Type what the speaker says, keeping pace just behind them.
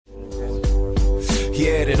He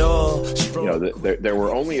had it all. You know, there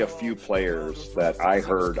were only a few players that I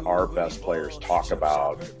heard our best players talk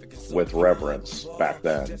about with reverence back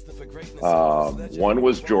then. One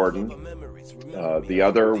was Jordan. The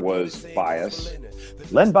other was Bias.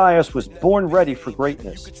 Len Bias was born ready for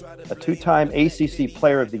greatness. A two-time ACC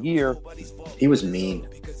Player of the Year. He was mean.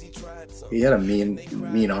 He had a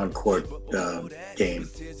mean on-court game,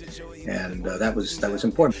 and that was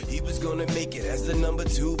important. He was gonna make it as the number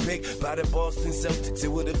 2 pick by the Boston Celtics. It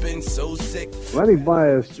would have been so sick. Lenny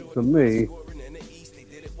Bias, to me,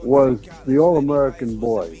 was the all-American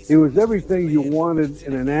boy. He was everything you wanted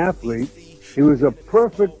in an athlete. He was a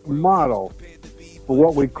perfect model for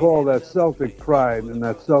what we call that Celtic pride and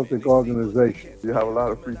that Celtic organization. You have a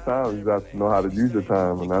lot of free time. You have to know how to use your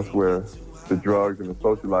time, and that's where the drugs and the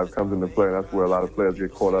social life comes into play. That's where a lot of players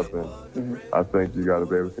get caught up in. Mm-hmm. I think you got to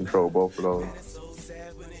be able to control both of those.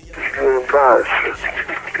 Len Bias,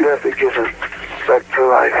 you have to give him back to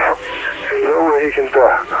life. No way he can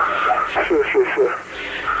die. Sir.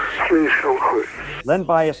 Please come quick. Len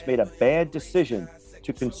Bias made a bad decision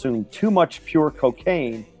to consume too much pure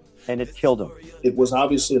cocaine, and it killed him. It was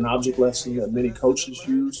obviously an object lesson that many coaches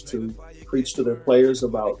use to preach to their players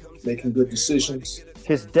about making good decisions.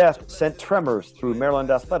 His death sent tremors through Maryland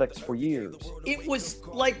athletics for years. It was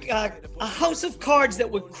like a house of cards that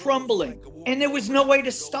were crumbling, and there was no way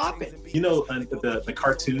to stop it. You know, the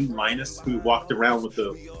cartoon Linus who walked around with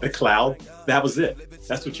the cloud? That was it.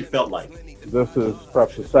 That's what you felt like. This is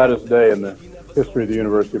perhaps the saddest day in the history of the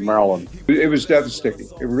University of Maryland. It was devastating.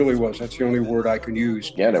 It really was. That's the only word I can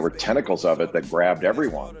use. Yeah, there were tentacles of it that grabbed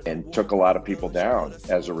everyone and took a lot of people down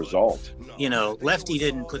as a result. You know, Lefty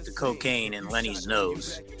didn't put the cocaine in Lenny's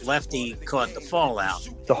nose. Lefty caught the fallout.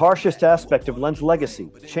 The harshest aspect of Len's legacy,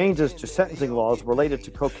 changes to sentencing laws related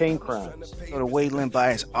to cocaine crimes. So the way Len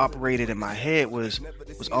Bias operated in my head was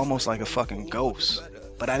almost like a fucking ghost.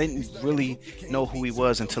 But I didn't really know who he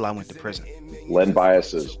was until I went to prison. Len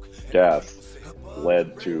Bias's death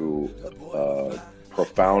led to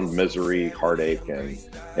profound misery, heartache,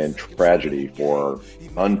 and tragedy for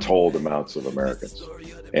untold amounts of Americans.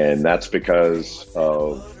 And that's because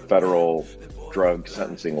of federal drug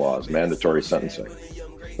sentencing laws, mandatory sentencing.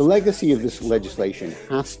 The legacy of this legislation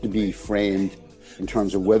has to be framed in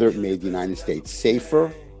terms of whether it made the United States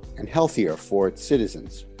safer and healthier for its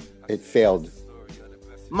citizens. It failed.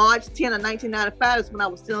 March 10 of 1995 is when I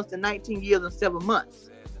was sentenced to 19 years and 7 months.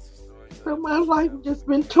 So my life has just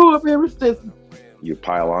been tore up ever since. You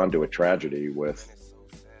pile onto a tragedy with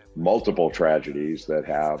multiple tragedies that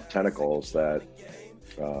have tentacles that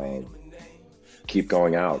keep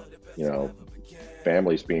going out, you know,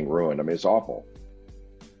 families being ruined. I mean, it's awful.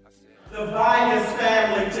 The Bias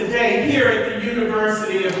family today here at the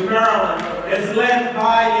University of Maryland, as Len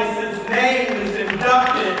Bias's name is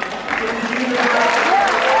inducted in the University.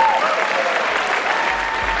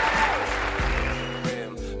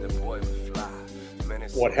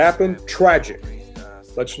 What happened? Tragic.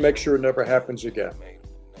 Let's make sure it never happens again.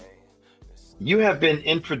 You have been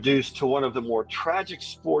introduced to one of the more tragic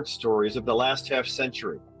sports stories of the last half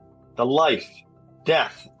century. The life,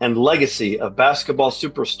 death, and legacy of basketball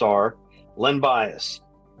superstar Len Bias.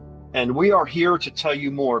 And we are here to tell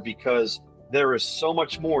you more because there is so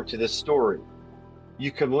much more to this story.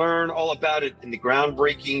 You can learn all about it in the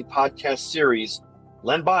groundbreaking podcast series,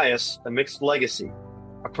 Len Bias, A Mixed Legacy,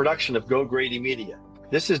 a production of Go Grady Media.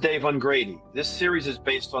 This is Dave Ungrady. This series is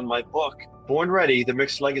based on my book, Born Ready, The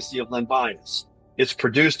Mixed Legacy of Len Bias. It's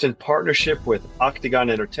produced in partnership with Octagon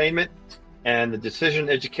Entertainment and the Decision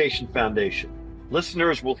Education Foundation.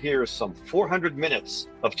 Listeners will hear some 400 minutes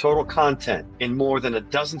of total content in more than a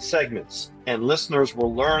dozen segments, and listeners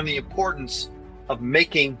will learn the importance of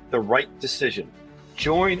making the right decision.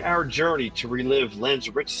 Join our journey to relive Len's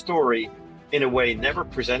rich story in a way never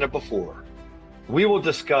presented before. We will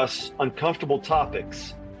discuss uncomfortable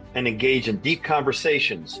topics and engage in deep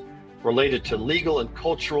conversations related to legal and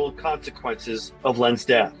cultural consequences of Len's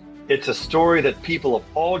death. It's a story that people of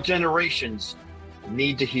all generations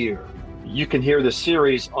need to hear. You can hear the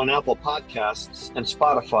series on Apple Podcasts and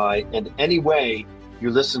Spotify and any way you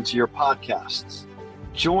listen to your podcasts.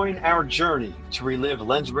 Join our journey to relive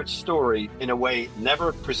Len's rich story in a way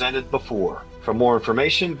never presented before. For more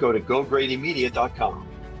information, go to GoGradyMedia.com.